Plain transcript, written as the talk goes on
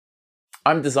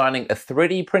I'm designing a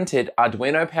 3D printed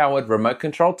Arduino powered remote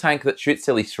control tank that shoots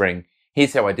silly string.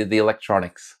 Here's how I did the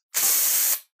electronics.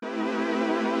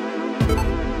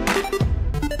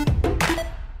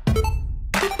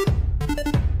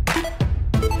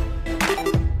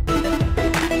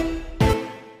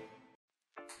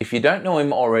 If you don't know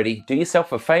him already, do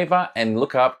yourself a favor and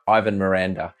look up Ivan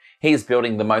Miranda. He is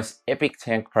building the most epic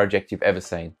tank project you've ever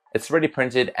seen. It's 3D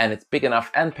printed and it's big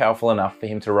enough and powerful enough for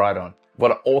him to ride on.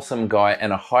 What an awesome guy,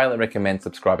 and I highly recommend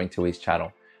subscribing to his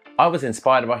channel. I was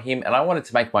inspired by him and I wanted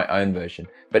to make my own version,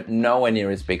 but nowhere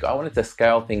near as big. I wanted to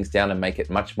scale things down and make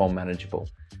it much more manageable.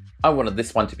 I wanted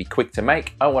this one to be quick to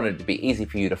make, I wanted it to be easy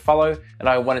for you to follow, and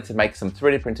I wanted to make some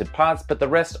 3D printed parts, but the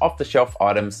rest off-the-shelf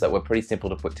items that were pretty simple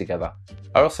to put together.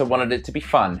 I also wanted it to be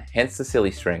fun, hence the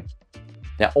silly string.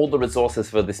 Now all the resources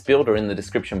for this build are in the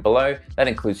description below. That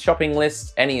includes shopping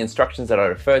lists, any instructions that I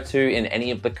refer to in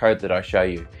any of the code that I show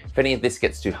you. If any of this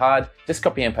gets too hard, just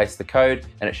copy and paste the code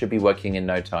and it should be working in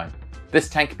no time. This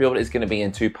tank build is going to be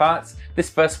in two parts.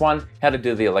 This first one, how to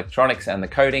do the electronics and the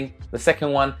coding. The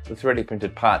second one, the 3D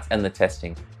printed parts and the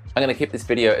testing. I'm going to keep this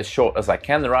video as short as I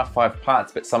can. There are 5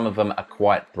 parts, but some of them are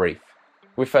quite brief.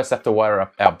 We first have to wire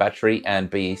up our battery and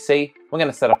BEC. We're going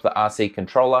to set up the RC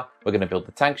controller. We're going to build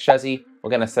the tank chassis. We're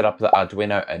going to set up the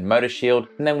Arduino and motor shield,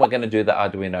 and then we're going to do the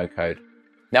Arduino code.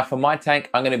 Now for my tank,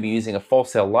 I'm going to be using a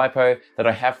 4-cell lipo that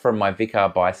I have from my Vicar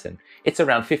Bison. It's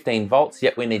around 15 volts,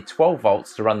 yet we need 12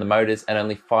 volts to run the motors and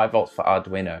only 5 volts for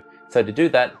Arduino. So to do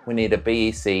that, we need a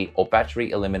BEC or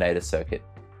battery eliminator circuit.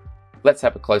 Let's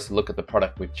have a closer look at the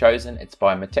product we've chosen. It's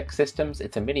by Matek Systems.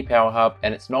 It's a mini power hub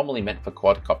and it's normally meant for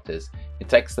quadcopters. It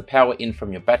takes the power in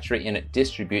from your battery and it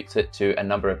distributes it to a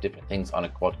number of different things on a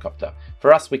quadcopter.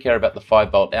 For us, we care about the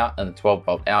 5 volt out and the 12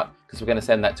 volt out because we're going to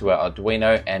send that to our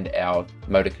Arduino and our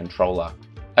motor controller.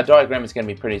 Our diagram is going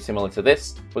to be pretty similar to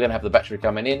this. We're going to have the battery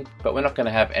coming in, but we're not going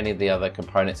to have any of the other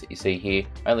components that you see here,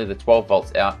 only the 12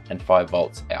 volts out and 5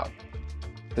 volts out.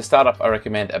 To start off, I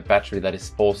recommend a battery that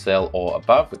is 4-cell or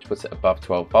above, which puts it above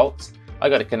 12 volts. I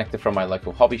got a connector from my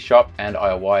local hobby shop and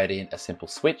I wired in a simple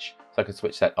switch, so I could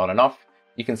switch that on and off.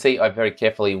 You can see I very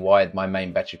carefully wired my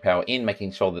main battery power in,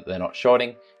 making sure that they're not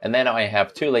shorting. And then I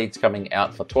have 2 leads coming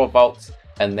out for 12 volts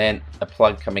and then a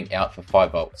plug coming out for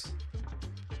 5 volts.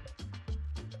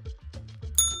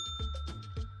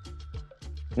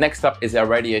 Next up is our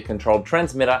radio controlled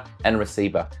transmitter and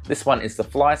receiver. This one is the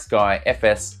Flysky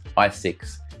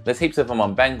FS-i6. There's heaps of them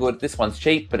on Banggood. This one's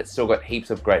cheap, but it's still got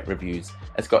heaps of great reviews.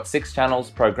 It's got 6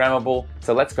 channels, programmable,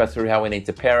 so let's go through how we need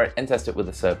to pair it and test it with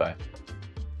a servo.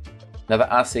 Now the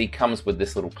RC comes with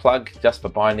this little plug just for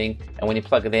binding, and when you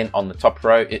plug it in on the top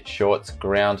row, it shorts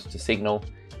ground to signal,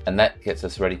 and that gets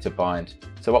us ready to bind.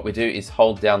 So what we do is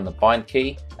hold down the bind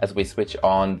key as we switch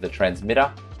on the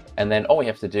transmitter, and then all we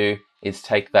have to do is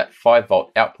take that 5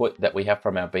 volt output that we have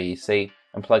from our BEC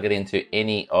and plug it into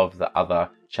any of the other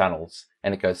channels,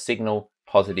 and it goes signal,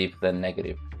 positive, then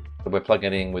negative. So we're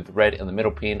plugging it in with red in the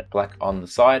middle pin, black on the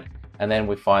side, and then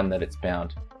we find that it's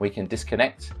bound. We can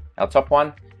disconnect our top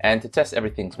one, and to test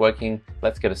everything's working,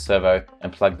 let's get a servo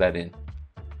and plug that in.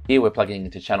 Here we're plugging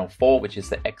into channel 4, which is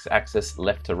the X-axis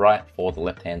left to right for the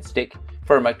left-hand stick.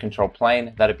 For remote control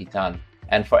plane, that'd be done.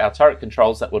 And for our turret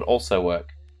controls, that would also work,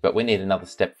 but we need another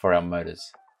step for our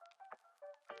motors.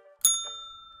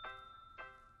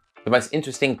 The most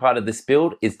interesting part of this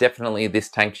build is definitely this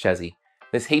tank chassis.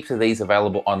 There's heaps of these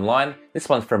available online. This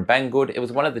one's from Banggood. It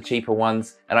was one of the cheaper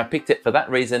ones, and I picked it for that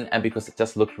reason and because it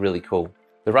just looked really cool.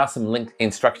 There are some linked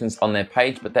instructions on their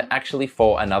page, but they're actually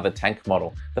for another tank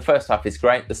model. The first half is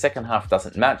great, the second half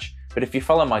doesn't match, but if you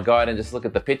follow my guide and just look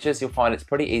at the pictures, you'll find it's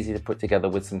pretty easy to put together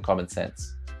with some common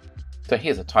sense. So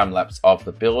here's a time lapse of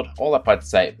the build. All up, I'd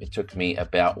say it took me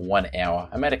about 1 hour.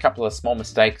 I made a couple of small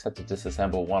mistakes, had to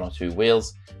disassemble 1 or 2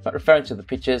 wheels, but referring to the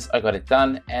pictures, I got it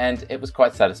done and it was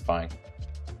quite satisfying.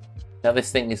 Now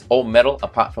this thing is all metal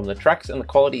apart from the tracks, and the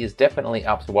quality is definitely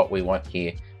up to what we want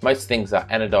here. Most things are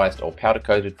anodized or powder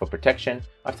coated for protection.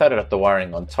 I've tidied up the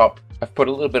wiring on top. I've put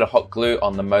a little bit of hot glue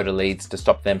on the motor leads to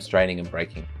stop them straining and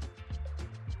breaking.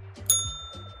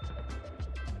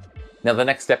 Now the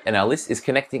next step in our list is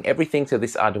connecting everything to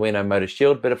this Arduino motor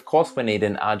shield, but of course we need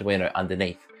an Arduino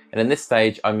underneath. And in this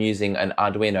stage, I'm using an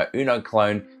Arduino Uno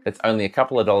clone that's only a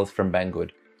couple of dollars from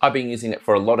Banggood. I've been using it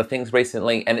for a lot of things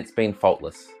recently and it's been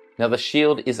faultless. Now the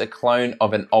shield is a clone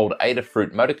of an old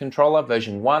Adafruit motor controller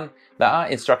version 1. There are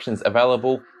instructions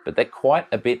available, but they're quite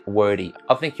a bit wordy.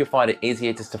 I think you'll find it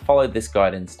easier just to follow this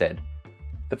guide instead.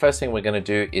 The first thing we're going to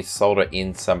do is solder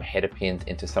in some header pins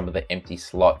into some of the empty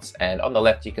slots, and on the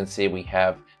left you can see we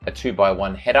have a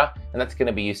 2x1 header, and that's going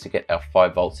to be used to get our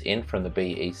 5 volts in from the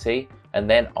BEC. And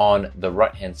then on the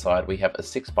right hand side we have a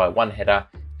 6x1 header,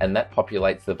 and that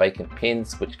populates the vacant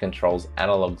pins, which controls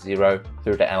analog 0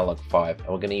 through to analog 5, and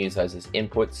we're going to use those as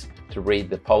inputs to read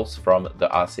the pulse from the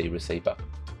RC receiver.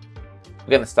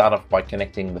 We're going to start off by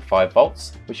connecting the 5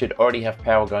 volts. We should already have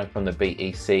power going from the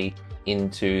BEC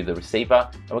into the receiver,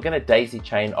 and we're going to daisy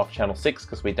chain off channel 6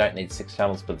 because we don't need 6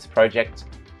 channels for this project,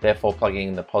 therefore plugging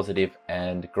in the positive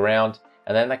and ground,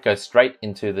 and then that goes straight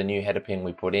into the new header pin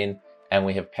we put in, and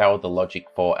we have powered the logic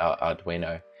for our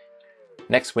Arduino.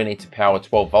 Next we need to power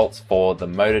 12 volts for the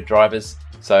motor drivers,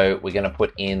 so we're going to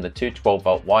put in the two 12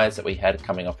 volt wires that we had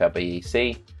coming off our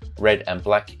BEC, red and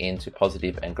black into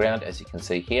positive and ground, as you can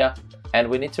see here, and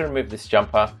we need to remove this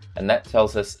jumper, and that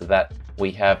tells us that we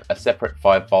have a separate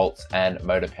 5 volts and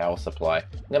motor power supply.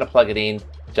 I'm going to plug it in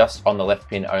just on the left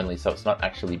pin only, so it's not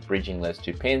actually bridging those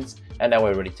two pins, and now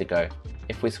we're ready to go.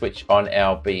 If we switch on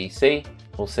our BEC,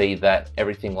 we'll see that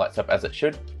everything lights up as it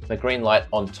should. The green light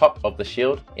on top of the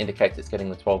shield indicates it's getting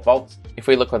the 12 volts. If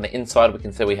we look on the inside, we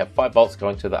can see we have 5 volts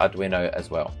going to the Arduino as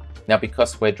well. Now,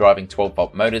 because we're driving 12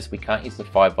 volt motors, we can't use the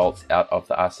 5 volts out of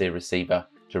the RC receiver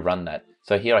to run that.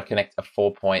 So here I connect a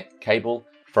 4-point cable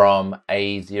from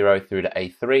A0 through to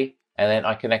A3, and then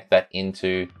I connect that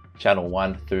into channel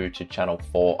 1 through to channel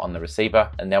 4 on the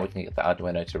receiver, and now we can get the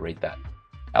Arduino to read that.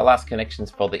 Our last connections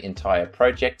for the entire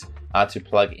project are to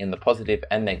plug in the positive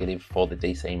and negative for the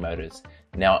DC motors.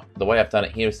 Now, the way I've done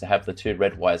it here is to have the 2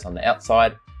 red wires on the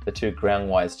outside, the 2 ground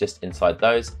wires just inside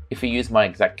those. If you use my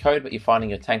exact code but you're finding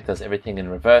your tank does everything in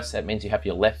reverse, it means you have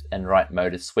your left and right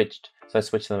motors switched, so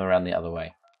switch them around the other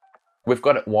way. We've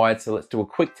got it wired, so let's do a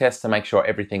quick test to make sure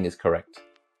everything is correct.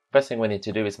 First thing we need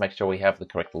to do is make sure we have the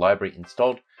correct library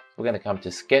installed. We're going to come to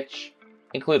Sketch,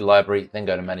 Include Library, then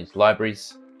go to Manage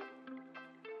Libraries.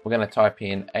 We're going to type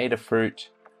in Adafruit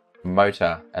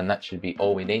Motor, and that should be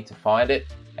all we need to find it.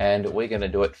 And we're going to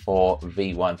do it for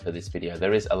V1 for this video.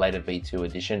 There is a later V2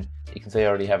 edition. You can see I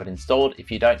already have it installed.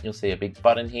 If you don't, you'll see a big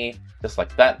button here, just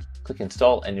like that. Click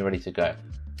Install and you're ready to go.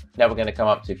 Now we're going to come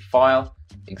up to File,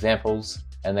 Examples,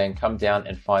 and then come down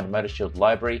and find MotorShield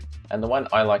Library. And the one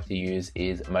I like to use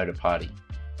is Motor Party.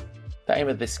 The aim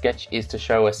of this sketch is to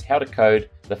show us how to code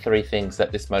the 3 things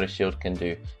that this MotorShield can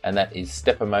do, and that is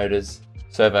stepper motors,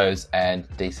 servos, and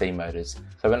DC motors.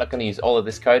 So we're not going to use all of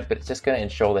this code, but it's just going to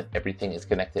ensure that everything is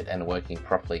connected and working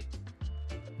properly.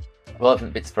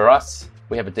 Relevant bits for us: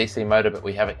 we have a DC motor, but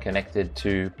we have it connected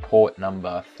to port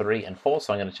number 3 and 4,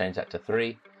 so I'm going to change that to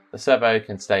 3. The servo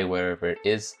can stay wherever it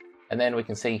is, and then we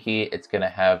can see here it's going to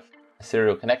have a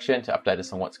serial connection to update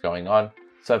us on what's going on.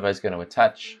 Servo is going to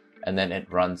attach, and then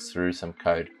it runs through some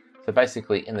code. So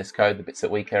basically in this code, the bits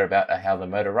that we care about are how the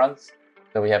motor runs.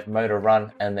 So we have motor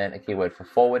run and then a keyword for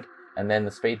forward, and then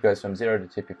the speed goes from 0 to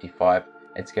 255.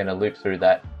 It's going to loop through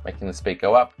that, making the speed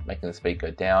go up, making the speed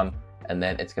go down, and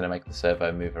then it's going to make the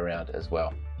servo move around as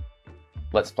well.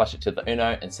 Let's flash it to the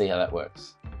Uno and see how that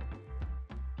works.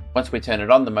 Once we turn it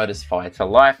on, the motors fire to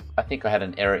life. I think I had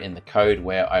an error in the code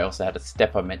where I also had a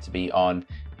stepper meant to be on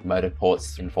motor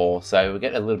ports 3 and 4, so we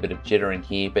get a little bit of jittering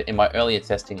here, but in my earlier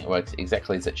testing it works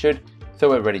exactly as it should, so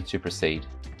we're ready to proceed.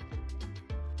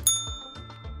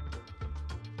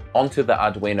 Onto the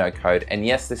Arduino code, and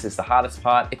yes, this is the hardest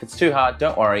part. If it's too hard,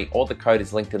 don't worry, all the code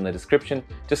is linked in the description.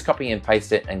 Just copy and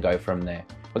paste it and go from there.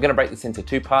 We're going to break this into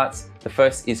 2 parts. The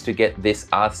first is to get this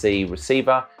RC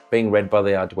receiver being read by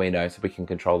the Arduino so we can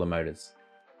control the motors.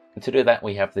 And to do that,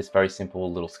 we have this very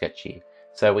simple little sketch here.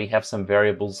 So we have some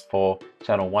variables for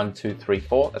channel 1, 2, 3,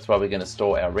 4. That's where we're going to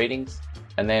store our readings.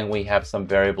 And then we have some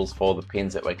variables for the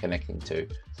pins that we're connecting to.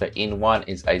 So in 1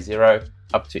 is A0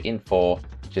 up to in 4,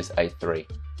 which is A3.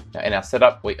 Now in our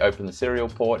setup, we open the serial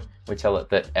port. We tell it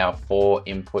that our 4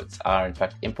 inputs are in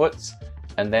fact inputs.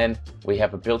 And then we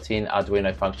have a built-in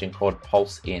Arduino function called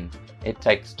pulse in. It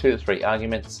takes 2 to 3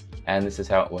 arguments, and this is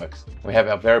how it works. We have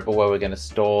our variable where we're going to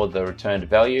store the returned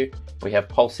value. We have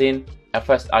pulse in. Our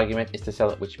first argument is to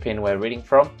tell it which pin we're reading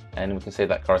from, and we can see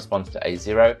that corresponds to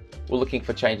A0. We're looking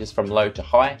for changes from low to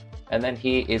high, and then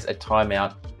here is a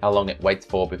timeout, how long it waits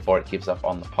for before it gives up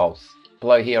on the pulse.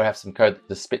 Below here I have some code that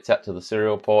just spits out to the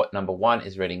serial port. Number 1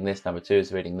 is reading this, number 2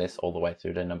 is reading this, all the way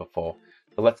through to number 4.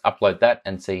 So let's upload that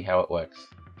and see how it works.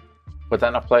 We're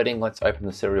done uploading, let's open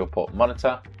the serial port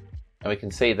monitor, and we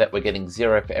can see that we're getting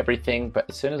 0 for everything, but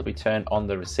as soon as we turn on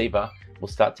the receiver, we'll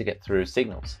start to get through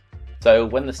signals. So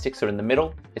when the sticks are in the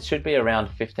middle, it should be around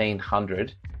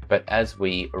 1500, but as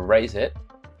we raise it,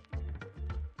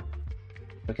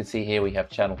 we can see here we have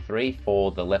channel 3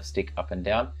 for the left stick up and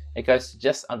down, it goes to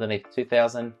just underneath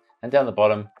 2000, and down the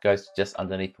bottom goes to just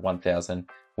underneath 1000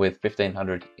 with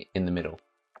 1500 in the middle.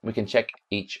 We can check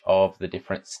each of the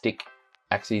different stick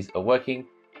axes are working,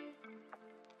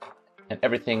 and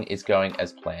everything is going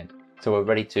as planned. So we're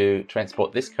ready to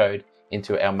transport this code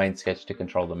into our main sketch to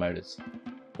control the motors.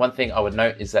 One thing I would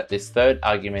note is that this third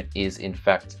argument is in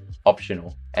fact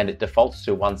optional, and it defaults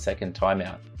to 1 second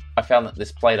timeout. I found that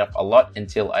this played up a lot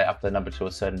until I upped the number to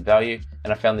a certain value,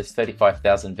 and I found this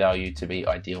 35,000 value to be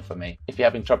ideal for me. If you're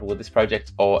having trouble with this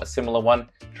project or a similar one,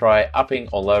 try upping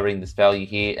or lowering this value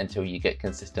here until you get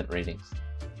consistent readings.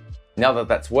 Now that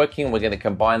that's working, we're going to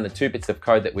combine the two bits of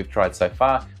code that we've tried so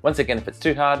far. Once again, if it's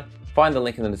too hard, find the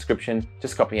link in the description,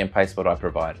 just copy and paste what I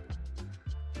provide.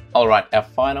 Alright, our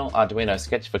final Arduino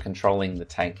sketch for controlling the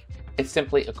tank. It's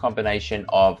simply a combination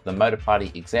of the motor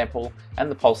party example and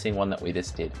the pulsing one that we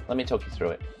just did. Let me talk you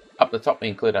through it. Up the top we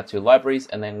include our two libraries,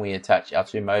 and then we attach our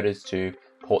two motors to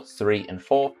ports 3 and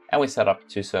 4, and we set up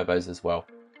two servos as well.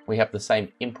 We have the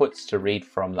same inputs to read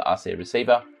from the RC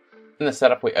receiver. In the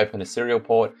setup we open a serial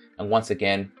port, and once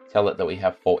again tell it that we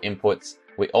have 4 inputs.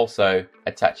 We also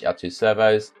attach our two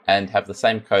servos and have the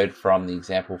same code from the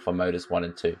example for motors 1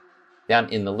 and 2. Down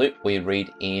in the loop we read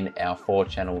in our 4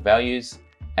 channel values,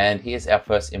 and here's our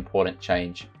first important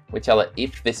change. We tell it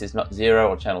if this is not 0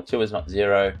 or channel 2 is not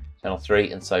 0, channel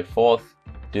 3 and so forth,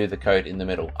 do the code in the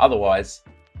middle. Otherwise,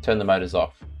 turn the motors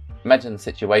off. Imagine the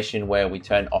situation where we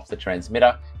turn off the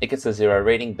transmitter. It gets a 0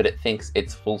 reading, but it thinks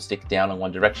it's full stick down in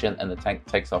one direction and the tank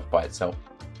takes off by itself.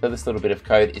 So this little bit of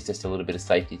code is just a little bit of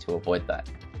safety to avoid that.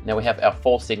 Now we have our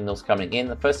 4 signals coming in.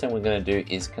 The first thing we're going to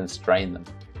do is constrain them.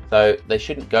 So they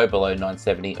shouldn't go below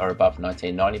 970 or above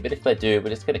 1990, but if they do, we're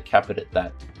just going to cap it at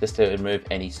that, just to remove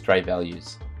any stray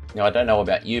values. Now I don't know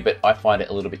about you, but I find it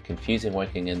a little bit confusing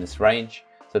working in this range,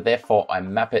 so therefore I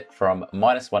map it from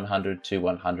 -100 to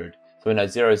 100. So we know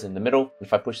 0 is in the middle.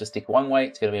 If I push the stick one way,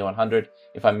 it's going to be 100.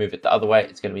 If I move it the other way,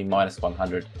 it's going to be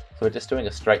 -100. So we're just doing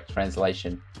a straight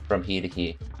translation from here to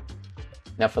here.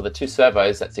 Now for the two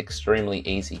servos, that's extremely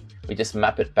easy. We just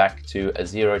map it back to a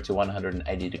 0 to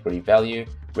 180 degree value,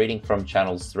 reading from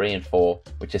channels 3 and 4,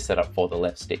 which is set up for the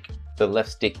left stick. The left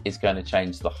stick is going to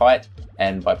change the height,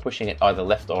 and by pushing it either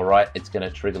left or right, it's going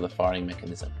to trigger the firing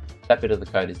mechanism. That bit of the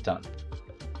code is done.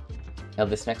 Now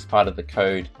this next part of the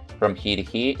code from here to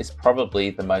here is probably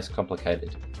the most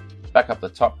complicated. Back up the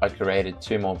top, I created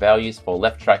 2 more values for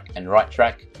left track and right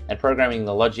track, and programming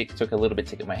the logic took a little bit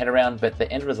to get my head around, but the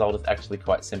end result is actually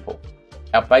quite simple.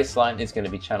 Our baseline is going to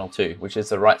be channel 2, which is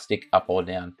the right stick up or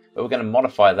down, but we're going to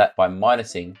modify that by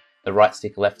minusing the right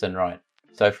stick left and right.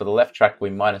 So for the left track we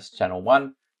minus channel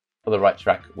 1, for the right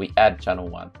track we add channel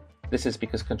 1. This is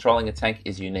because controlling a tank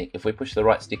is unique. If we push the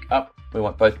right stick up, we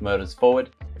want both motors forward.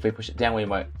 If we push it down, we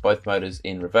want both motors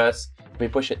in reverse. If we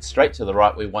push it straight to the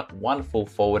right, we want one full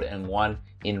forward and one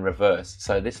in reverse.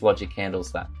 So this logic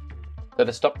handles that. So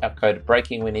to stop our code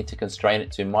breaking, we need to constrain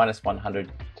it to -100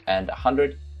 and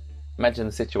 100. Imagine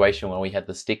the situation where we had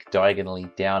the stick diagonally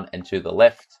down and to the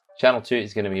left. Channel 2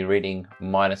 is going to be reading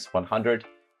 -100.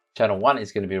 Channel 1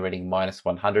 is going to be reading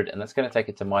 -100, and that's going to take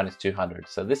it to -200.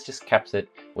 So this just caps it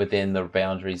within the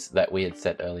boundaries that we had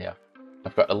set earlier.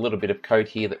 I've got a little bit of code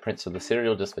here that prints to the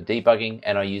serial just for debugging,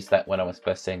 and I used that when I was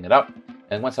first setting it up.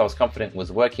 And once I was confident it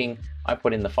was working, I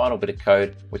put in the final bit of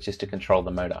code, which is to control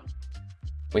the motor.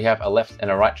 We have a left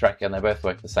and a right track, and they both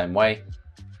work the same way.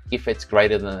 If it's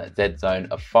greater than a dead zone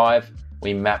of 5,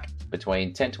 we map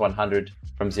between 10 to 100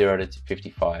 from 0 to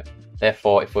 55.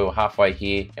 Therefore, if we were halfway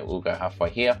here, it will go halfway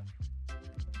here.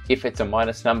 If it's a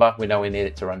minus number, we know we need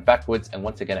it to run backwards, and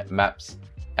once again it maps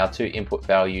our 2 input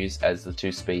values as the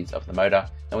 2 speeds of the motor.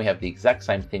 Then we have the exact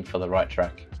same thing for the right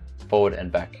track, forward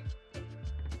and back.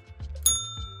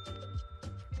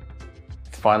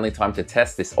 It's finally time to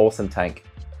test this awesome tank.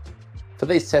 For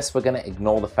these tests, we're going to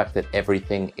ignore the fact that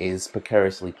everything is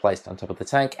precariously placed on top of the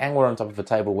tank, and we're on top of a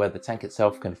table where the tank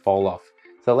itself can fall off.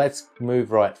 So let's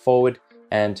move right forward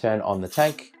and turn on the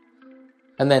tank,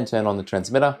 and then turn on the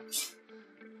transmitter.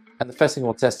 And the first thing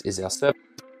we'll test is our servo.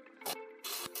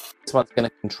 This one's going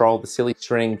to control the silly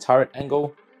string turret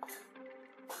angle.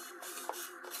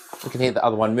 We can hear the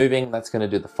other one moving. That's going to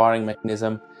do the firing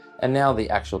mechanism. And now the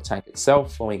actual tank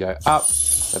itself, when we go up,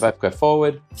 they both go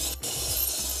forward.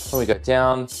 When we go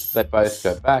down, they both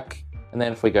go back. And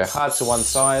then if we go hard to one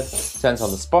side, it turns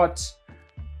on the spot.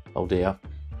 Oh dear.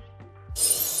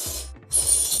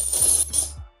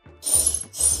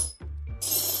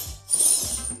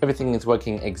 Everything is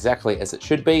working exactly as it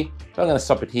should be, but I'm going to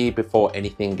stop it here before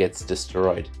anything gets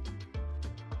destroyed.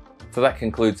 So that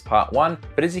concludes part 1,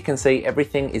 but as you can see,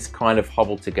 everything is kind of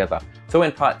hobbled together. So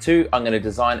in part 2, I'm going to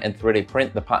design and 3D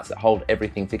print the parts that hold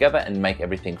everything together and make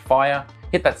everything fire.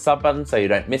 Hit that sub button so you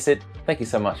don't miss it. Thank you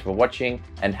so much for watching,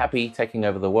 and happy taking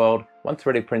over the world, one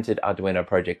 3D printed Arduino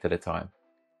project at a time.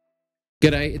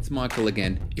 G'day, it's Michael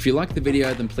again. If you liked the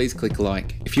video, then please click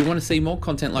like. If you want to see more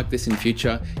content like this in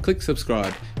future, click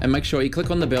subscribe and make sure you click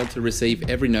on the bell to receive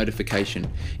every notification.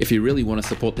 If you really want to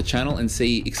support the channel and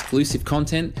see exclusive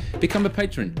content, become a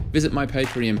patron. Visit my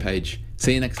Patreon page.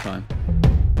 See you next time.